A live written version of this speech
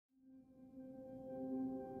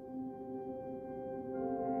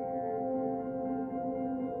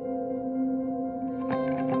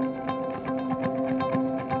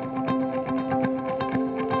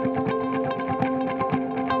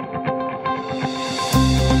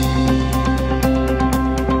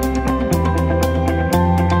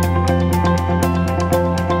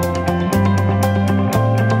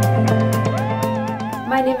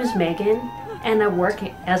Megan and I work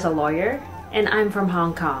as a lawyer and I'm from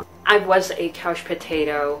Hong Kong. I was a couch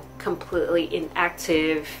potato, completely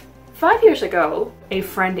inactive. 5 years ago, a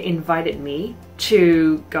friend invited me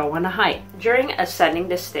to go on a hike. During ascending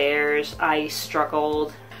the stairs, I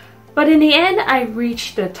struggled. But in the end, I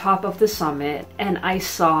reached the top of the summit and I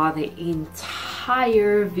saw the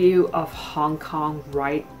entire view of Hong Kong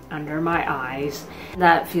right under my eyes.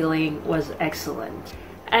 That feeling was excellent.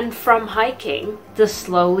 And from hiking, this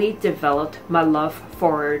slowly developed my love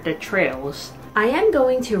for the trails. I am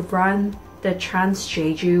going to run the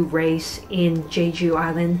TransJeju race in Jeju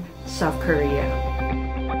Island, South Korea.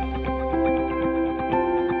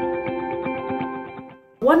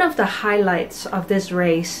 One of the highlights of this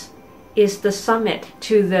race is the summit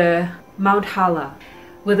to the Mount Hala.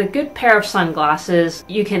 With a good pair of sunglasses,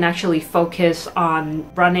 you can actually focus on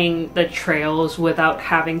running the trails without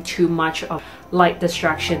having too much of light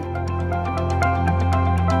distraction.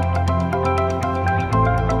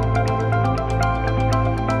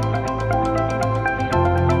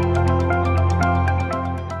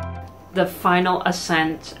 The final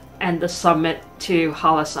ascent and the summit to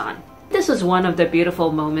Hallasan. This is one of the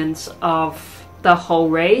beautiful moments of the whole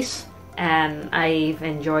race, and I've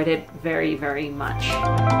enjoyed it very, very much.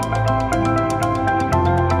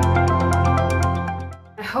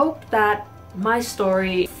 I hope that my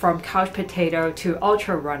story from couch potato to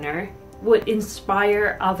ultra runner would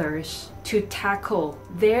inspire others to tackle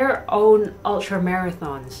their own ultra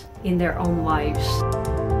marathons in their own lives.